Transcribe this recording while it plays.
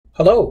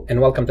Hello and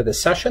welcome to this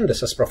session.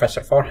 This is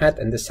Professor Farhat.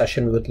 In this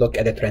session, we would look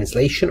at a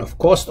translation of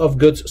cost of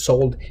goods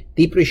sold,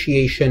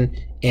 depreciation,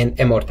 and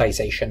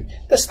amortization.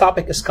 This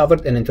topic is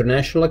covered in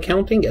international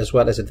accounting as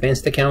well as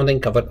advanced accounting,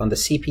 covered on the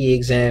CPA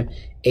exam,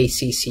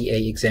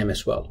 ACCA exam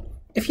as well.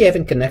 If you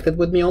haven't connected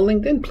with me on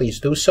LinkedIn,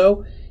 please do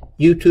so.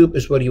 YouTube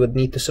is where you would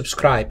need to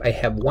subscribe. I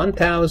have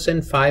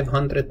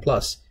 1,500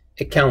 plus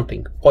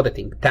accounting,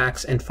 auditing,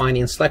 tax, and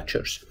finance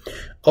lectures.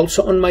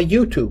 Also on my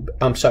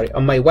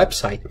on my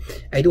website,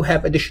 I do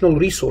have additional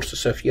resources.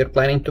 So if you're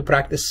planning to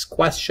practice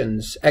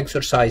questions,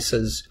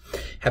 exercises,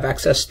 have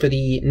access to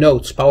the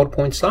notes,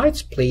 PowerPoint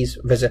slides, please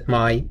visit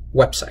my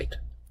website.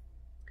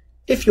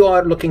 If you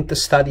are looking to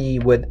study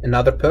with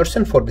another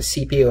person for the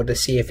CPA or the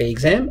CFA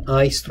exam,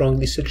 I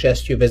strongly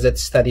suggest you visit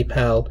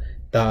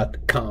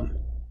studypal.com.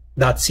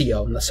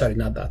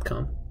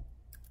 .com.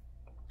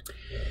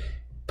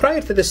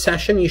 Prior to this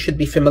session, you should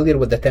be familiar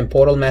with the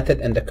temporal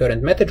method and the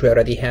current method. We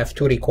already have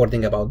two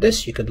recordings about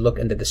this. You could look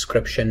in the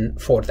description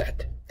for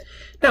that.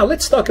 Now,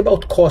 let's talk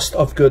about cost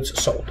of goods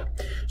sold.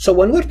 So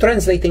when we're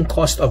translating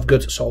cost of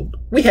goods sold,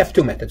 we have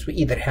two methods. We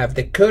either have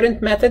the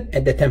current method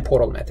and the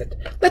temporal method.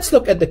 Let's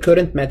look at the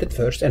current method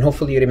first, and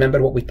hopefully you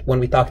remember when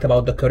we talked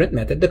about the current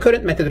method. The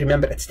current method,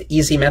 remember, it's the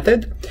easy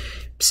method.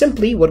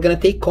 Simply, we're going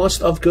to take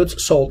cost of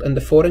goods sold in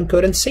the foreign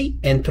currency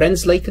and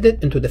translated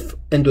it into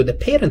the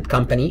parent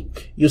company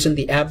using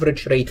the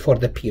average rate for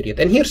the period.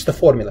 And here's the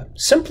formula.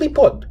 Simply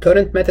put,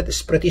 current method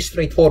is pretty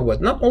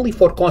straightforward, not only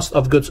for cost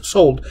of goods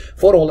sold,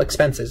 for all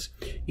expenses.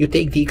 You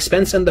take the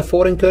expense in the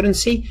foreign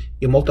currency,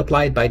 you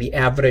multiply it by the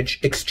average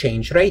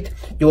exchange rate,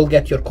 you will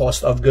get your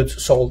cost of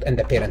goods sold in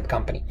the parent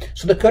company.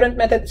 So the current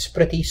method is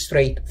pretty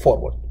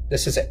straightforward.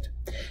 This is it.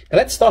 Now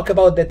let's talk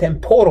about the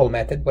temporal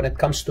method when it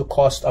comes to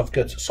cost of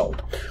goods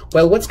sold.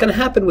 Well, what's going to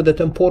happen with the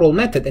temporal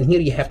method, and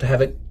here you have to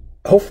have it,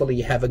 hopefully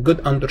you have a good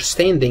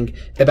understanding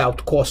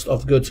about cost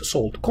of goods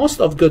sold.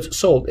 Cost of goods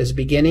sold is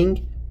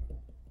beginning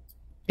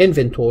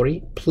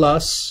inventory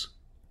plus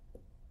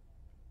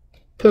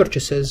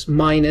purchases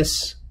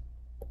minus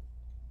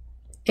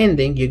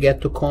ending, you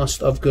get to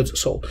cost of goods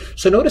sold.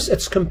 So notice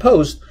it's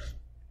composed.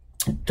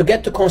 To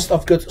get to cost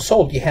of goods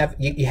sold, you have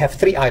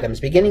three items: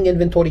 beginning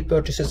inventory,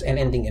 purchases, and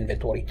ending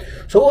inventory.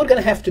 So what we're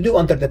going to have to do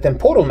under the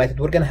temporal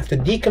method, we're going to have to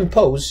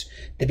decompose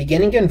the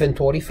beginning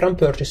inventory from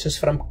purchases,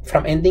 from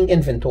ending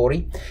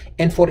inventory,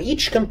 and for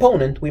each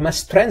component we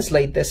must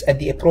translate this at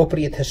the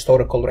appropriate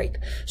historical rate.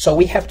 So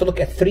we have to look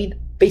at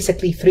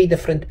basically three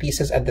different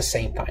pieces at the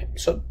same time.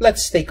 So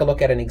let's take a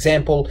look at an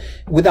example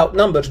without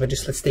numbers, but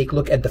just let's take a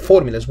look at the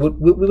formulas. We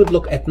would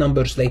look at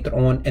numbers later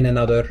on in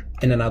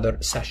another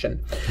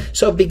session.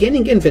 So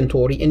beginning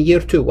inventory in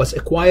year 2 was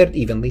acquired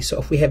evenly. So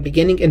if we have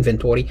beginning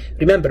inventory,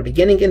 remember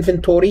beginning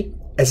inventory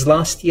as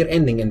last year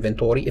ending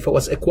inventory. If it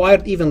was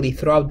acquired evenly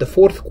throughout the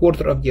fourth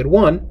quarter of year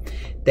 1,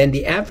 then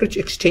the average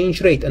exchange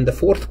rate in the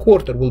fourth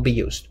quarter will be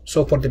used.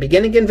 So for the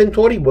beginning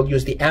inventory, we'll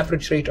use the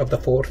average rate of the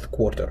fourth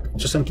quarter.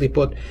 So simply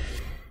put,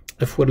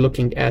 if we're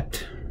looking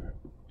at,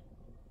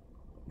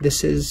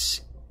 this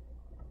is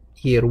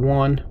year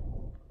 1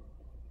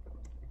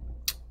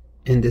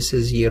 and this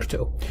is year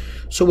 2.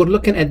 So we're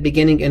looking at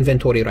beginning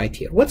inventory right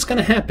here. What's going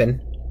to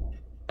happen?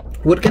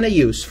 We're going to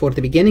use, for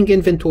the beginning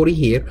inventory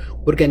here,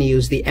 we're going to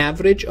use the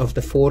average of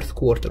the fourth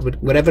quarter.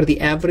 Whatever the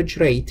average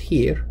rate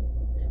here,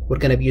 we're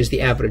going to use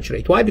the average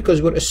rate. Why?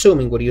 Because we're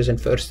assuming we're using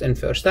first in,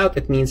 first out.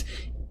 It means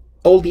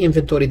all the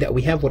inventory that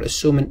we have, we're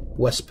assuming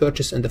was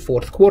purchased in the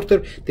fourth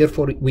quarter.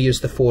 Therefore, we use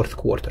the fourth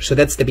quarter. So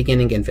that's the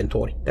beginning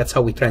inventory. That's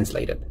how we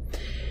translate it.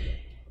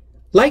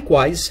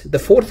 Likewise, the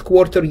fourth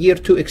quarter year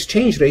 2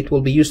 exchange rate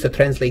will be used to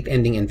translate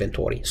ending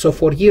inventory. So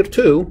for year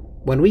 2,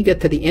 when we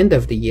get to the end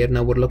of the year,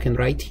 now we're looking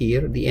right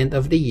here, the end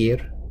of the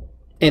year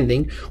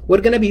ending, we're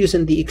going to be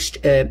using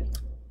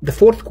the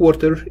fourth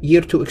quarter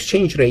year 2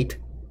 exchange rate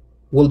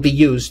will be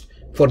used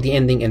for the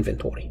ending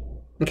inventory.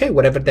 Okay,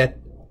 whatever that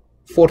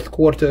fourth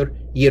quarter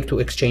year 2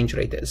 exchange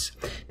rate is.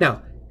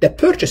 Now, the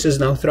purchases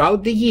now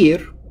throughout the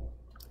year,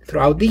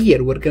 we're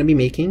going to be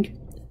making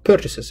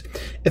purchases.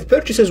 If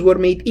purchases were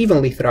made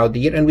evenly throughout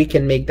the year, and we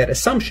can make that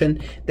assumption,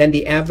 then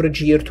the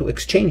average year 2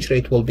 exchange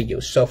rate will be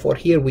used. So for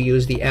here, we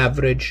use the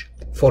average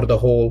for the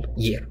whole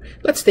year.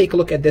 Let's take a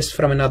look at this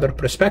from another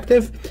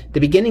perspective.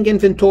 The beginning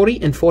inventory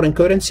in foreign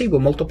currency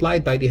will multiply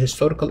by the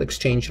historical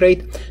exchange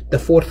rate, the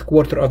fourth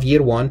quarter of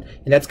year 1,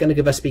 and that's going to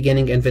give us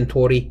beginning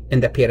inventory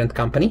in the parent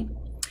company.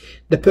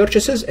 The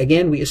purchases,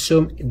 again, we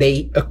assume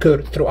they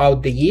occur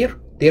throughout the year.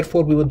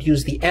 Therefore, we would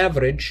use the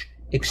average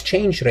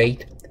exchange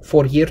rate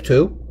for year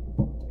 2.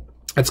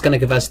 It's going to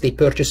give us the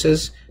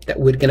purchases that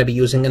we're going to be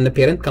using in the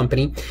parent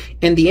company.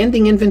 And the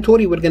ending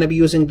inventory, we're going to be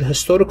using the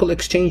historical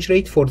exchange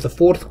rate for the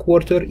fourth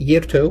quarter,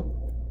 year 2.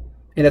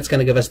 And that's going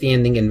to give us the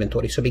ending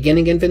inventory. So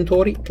beginning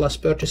inventory plus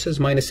purchases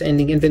minus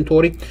ending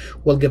inventory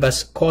will give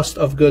us cost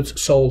of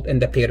goods sold in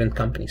the parent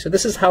company. So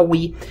this is how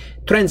we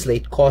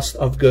translate cost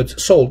of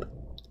goods sold.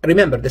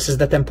 Remember, this is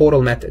the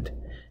temporal method.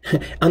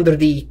 Under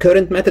the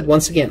current method,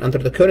 once again, under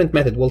the current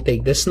method, we'll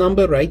take this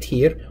number right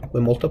here,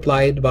 we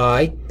multiply it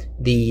by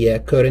the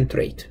current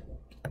rate,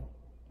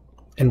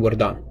 and we're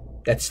done.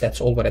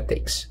 That's all what it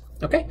takes.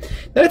 Okay,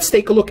 now let's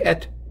take a look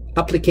at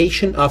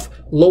application of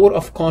lower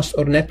of cost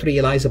or net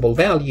realizable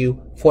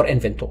value for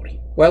inventory.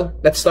 Well,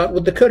 let's start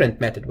with the current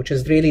method, which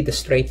is really the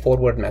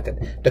straightforward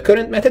method. The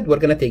current method, we're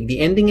going to take the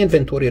ending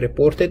inventory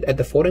reported at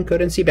the foreign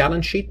currency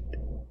balance sheet,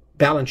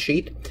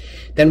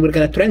 then we're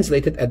going to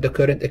translate it at the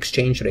current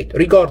exchange rate,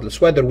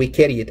 regardless whether we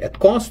carry it at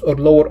cost or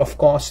lower of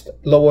cost,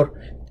 lower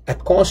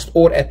at cost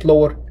or at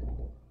lower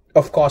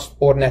of cost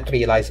or net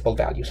realizable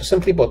value. So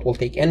simply put, we'll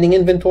take ending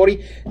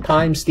inventory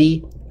times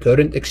the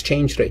current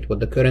exchange rate with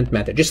the current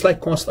method. Just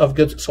like cost of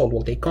goods sold,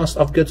 we'll take cost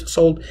of goods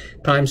sold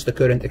times the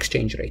current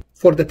exchange rate.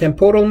 For the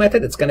temporal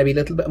method, it's going to be a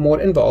little bit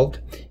more involved.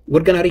 We're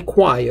going to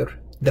require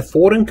the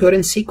foreign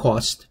currency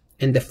cost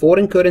and the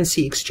foreign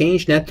currency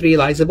exchange net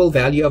realizable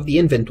value of the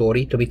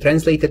inventory to be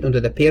translated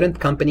into the parent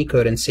company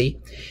currency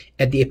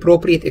at the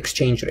appropriate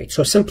exchange rate.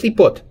 So simply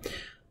put,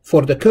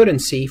 for the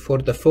currency, for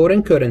the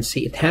foreign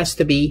currency, it has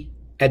to be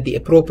at the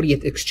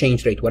appropriate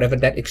exchange rate, whatever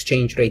that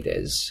exchange rate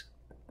is.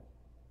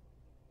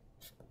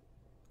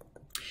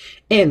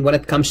 And when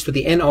it comes to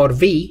the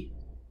NRV,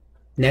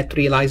 net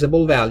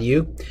realizable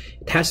value,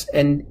 it has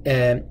at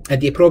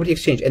the appropriate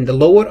exchange, and the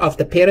lower of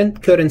the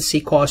parent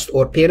currency cost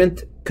or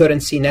parent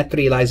currency net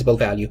realizable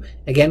value.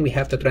 Again, we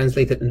have to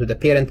translate it into the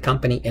parent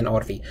company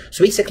NRV.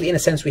 So basically, in a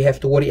sense, we have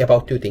to worry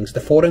about two things: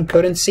 the foreign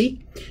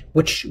currency,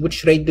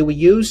 which rate do we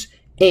use,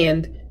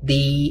 and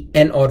the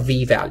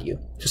NRV value.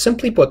 So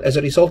simply put, as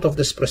a result of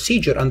this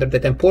procedure under the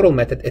temporal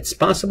method, it's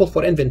possible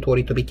for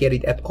inventory to be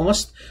carried at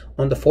cost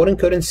on the foreign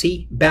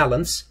currency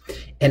balance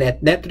and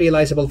at net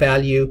realizable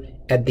value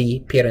at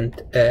the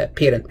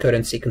parent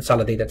currency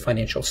consolidated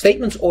financial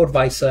statements, or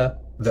vice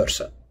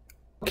versa.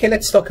 Okay,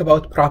 let's talk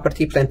about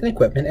property, plant, and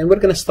equipment, and we're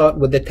going to start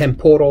with the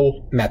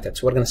temporal method.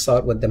 So we're going to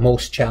start with the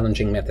most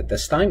challenging method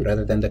this time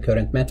rather than the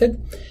current method.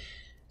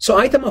 So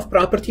item of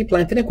property,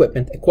 plant, and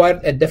equipment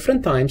acquired at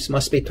different times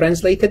must be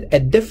translated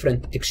at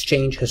different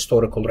exchange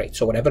historical rates.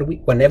 So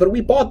whenever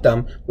we bought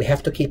them, we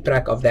have to keep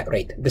track of that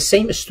rate. The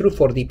same is true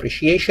for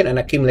depreciation and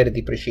accumulated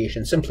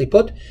depreciation. Simply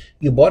put,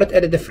 you bought it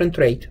at a different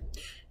rate.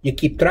 You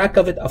keep track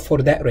of it for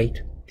that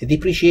rate. The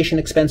depreciation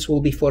expense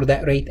will be for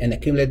that rate, and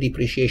accumulated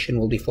depreciation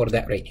will be for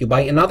that rate. You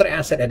buy another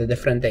asset at a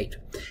different date.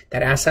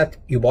 That asset,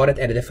 you bought it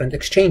at a different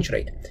exchange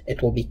rate.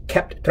 It will be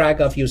kept track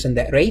of using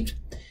that rate,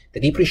 the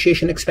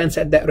depreciation expense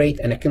at that rate,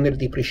 and accumulated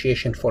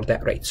depreciation for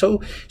that rate.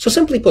 So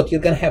simply put, you're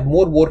going to have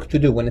more work to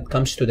do when it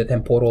comes to the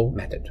temporal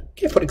method.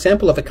 Okay, for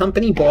example, if a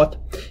company bought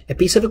a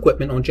piece of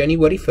equipment on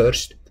January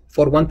 1st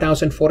for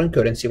 1,000 foreign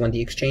currency when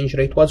the exchange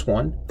rate was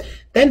 1,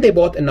 then they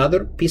bought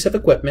another piece of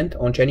equipment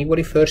on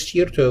January 1st,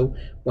 year 2,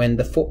 when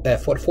for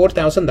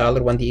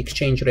 $4,000 when the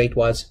exchange rate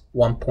was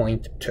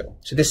 1.2.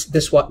 So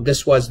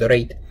this was the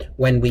rate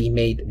when we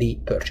made the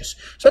purchase.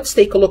 So let's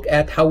take a look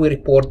at how we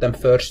report them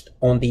first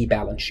on the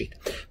balance sheet.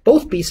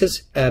 Both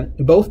pieces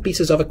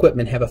of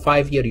equipment have a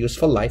 5-year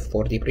useful life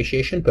for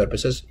depreciation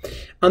purposes.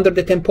 Under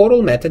the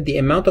temporal method, the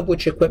amount of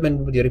which equipment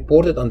will be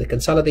reported on the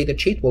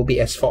consolidated sheet will be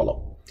as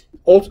follows.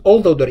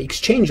 Although the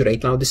exchange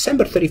rate, now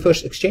December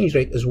 31st exchange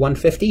rate is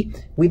 150,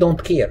 we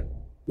don't care.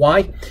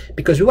 Why?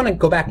 Because we want to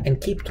go back and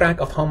keep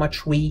track of how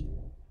much we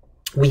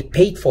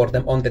paid for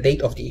them on the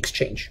date of the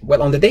exchange.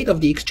 Well, on the date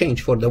of the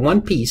exchange for the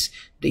one piece,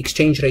 the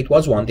exchange rate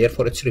was 1,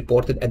 therefore it's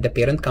reported at the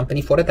parent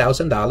company for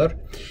 $1,000.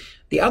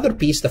 The other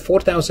piece, the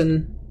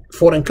 4,000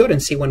 foreign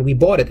currency, when we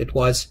bought it, it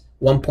was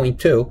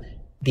 1.2.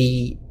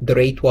 The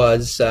rate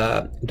was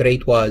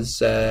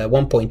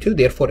 1.2,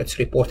 therefore it's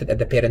reported at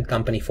the parent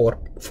company for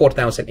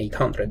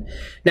 4,800.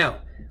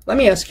 Now, let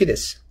me ask you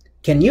this.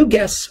 Can you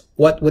guess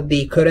what would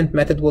the current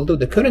method will do?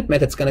 The current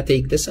method is going to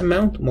take this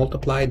amount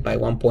multiplied by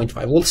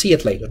 1.5. We'll see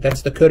it later.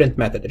 That's the current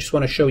method. I just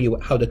want to show you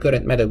how the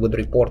current method would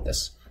report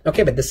this.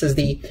 Okay, but this is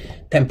the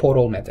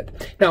temporal method.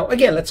 Now,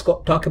 again, let's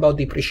talk about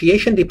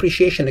depreciation.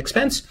 Depreciation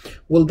expense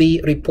will be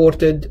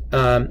reported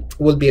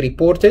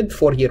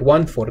for year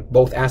 1 for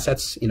both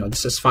assets. You know,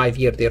 this is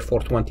 5-year, therefore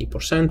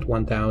 20%,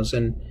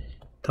 1,000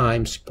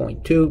 times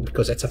 0.2,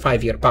 because it's a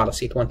 5-year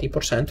policy,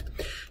 20%.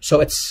 So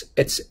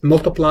it's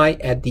multiply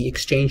at the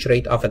exchange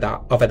rate of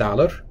a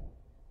dollar.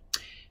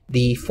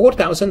 The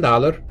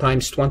 $4,000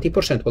 times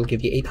 20% will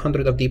give you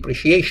 800 of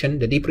depreciation.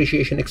 The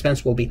depreciation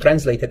expense will be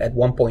translated at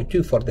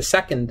 1.2 for the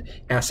second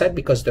asset,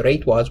 because the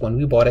rate was, when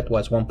we bought it,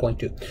 was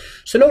 1.2.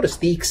 So notice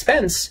the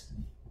expense,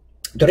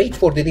 the rate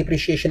for the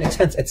depreciation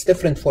expense, it's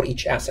different for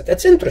each asset.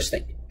 It's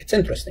interesting. It's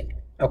interesting.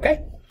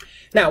 Okay.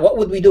 Now, what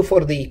would we do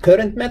for the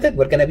current method?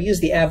 We're going to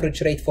use the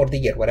average rate for the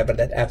year, whatever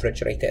that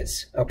average rate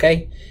is.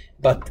 Okay.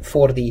 But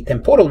for the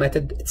temporal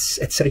method,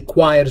 it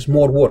requires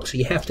more work. So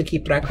you have to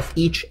keep track of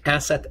each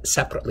asset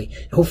separately.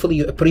 Hopefully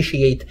you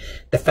appreciate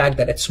the fact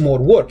that it's more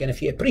work. And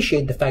if you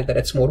appreciate the fact that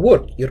it's more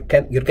work, you're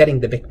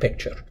getting the big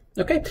picture.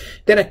 Okay.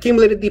 Then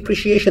accumulated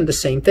depreciation, the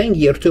same thing.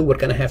 Year 2, we're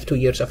going to have 2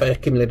 years of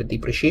accumulated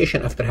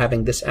depreciation after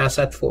having this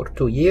asset for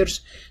 2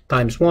 years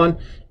times 1.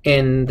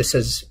 And this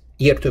is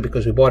year 2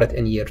 because we bought it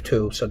in year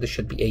 2, so this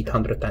should be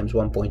 800 times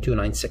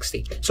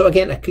 1.2960. So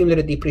again,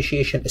 accumulated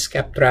depreciation is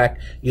kept track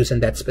using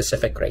that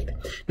specific rate.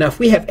 Now, if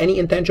we have any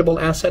intangible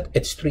asset,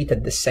 it's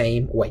treated the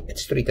same way.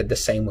 It's treated the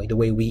same way, the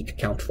way we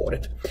account for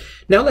it.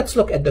 Now, let's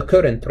look at the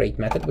current rate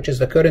method, which is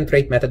the current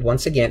rate method.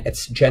 Once again,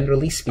 it's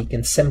generally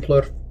speaking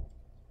simpler,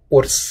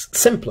 or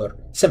simpler.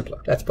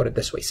 Let's put it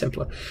this way,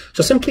 simpler.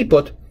 So simply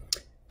put,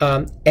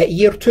 at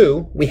year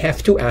 2, we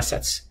have two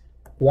assets.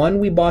 One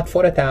we bought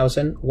for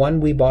 1,000, one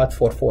we bought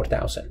for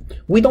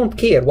 4,000. We don't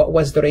care what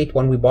was the rate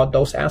when we bought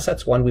those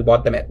assets. One we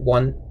bought them at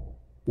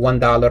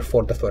 $1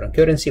 for the foreign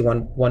currency,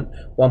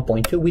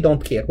 1.2. We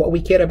don't care. What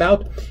we care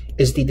about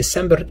is the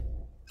December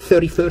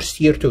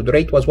 31st year 2. The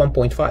rate was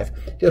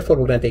 1.5. Therefore,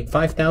 we're going to take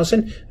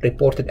 5,000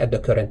 reported at the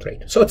current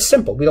rate. So it's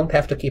simple. We don't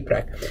have to keep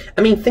track.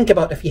 I mean, think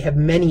about if you have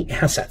many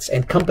assets,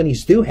 and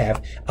companies do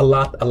have a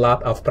lot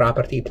of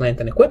property, plant,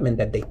 and equipment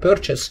that they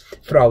purchase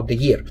throughout the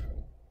year.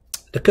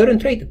 The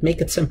current rate, make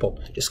it simple.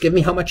 Just give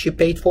me how much you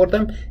paid for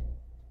them,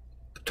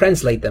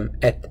 translate them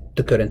at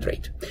the current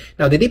rate.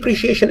 Now, the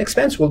depreciation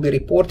expense will be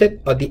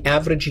reported at the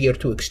average year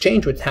 2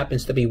 exchange, which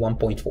happens to be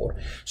 1.4.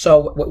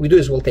 So what we do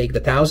is we'll take the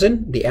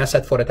 1,000, the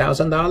asset for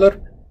 $1,000,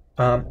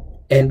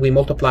 and we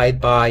multiply it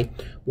by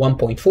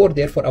 1.4.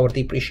 Therefore, our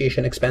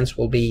depreciation expense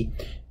will be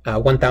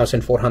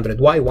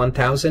 1,400. Why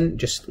 1,000?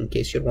 Just in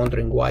case you're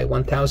wondering why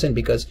 1,000,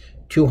 because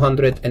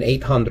 200 and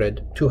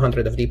 800,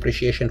 200 of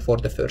depreciation for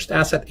the first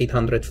asset,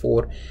 800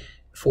 for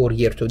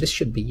year 2. This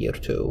should be year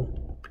 2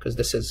 because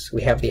this is,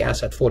 we have the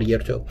asset for year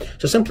 2.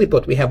 So simply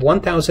put, we have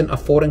 1,000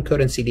 of foreign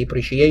currency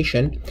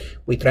depreciation.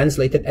 We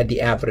translate it at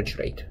the average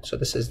rate. So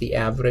this is the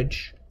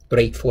average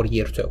rate for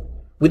year 2.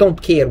 We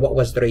don't care what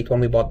was the rate when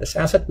we bought this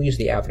asset. We use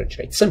the average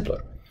rate.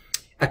 Simpler.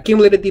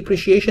 Accumulated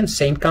depreciation,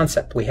 same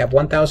concept. We have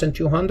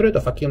 1,200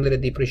 of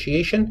accumulated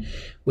depreciation.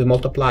 We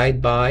multiply it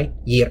by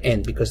year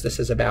end because this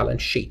is a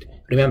balance sheet.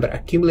 Remember,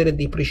 accumulated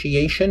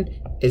depreciation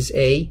is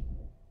a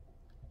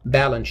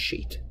balance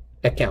sheet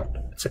account.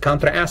 It's a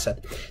contra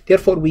asset.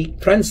 Therefore, we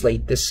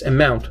translate this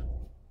amount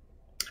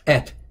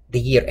at the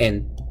year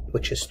end,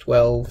 which is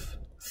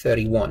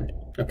 12/31.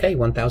 Okay,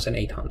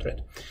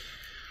 1,800.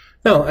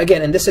 Now,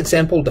 again, in this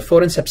example, the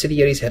foreign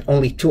subsidiaries had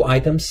only 2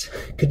 items.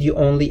 Could you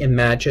only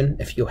imagine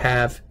if you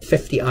have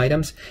 50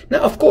 items?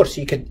 Now, of course,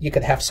 you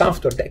could have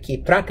software that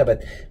keep track of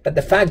it, but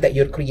the fact that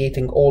you're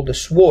creating all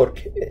this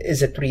work,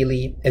 is it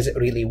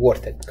really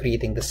worth it?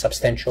 Creating this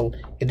substantial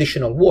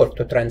additional work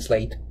to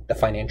translate the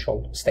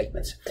financial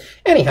statements.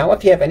 Anyhow,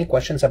 if you have any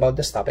questions about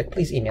this topic,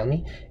 please email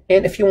me.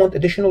 And if you want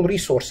additional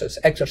resources,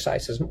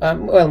 exercises,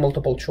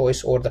 multiple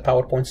choice, or the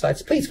PowerPoint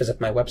slides, please visit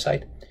my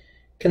website.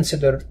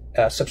 Consider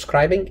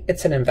subscribing.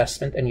 It's an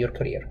investment in your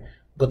career.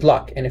 Good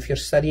luck. And if you're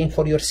studying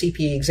for your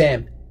CPA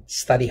exam,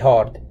 study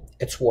hard.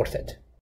 It's worth it.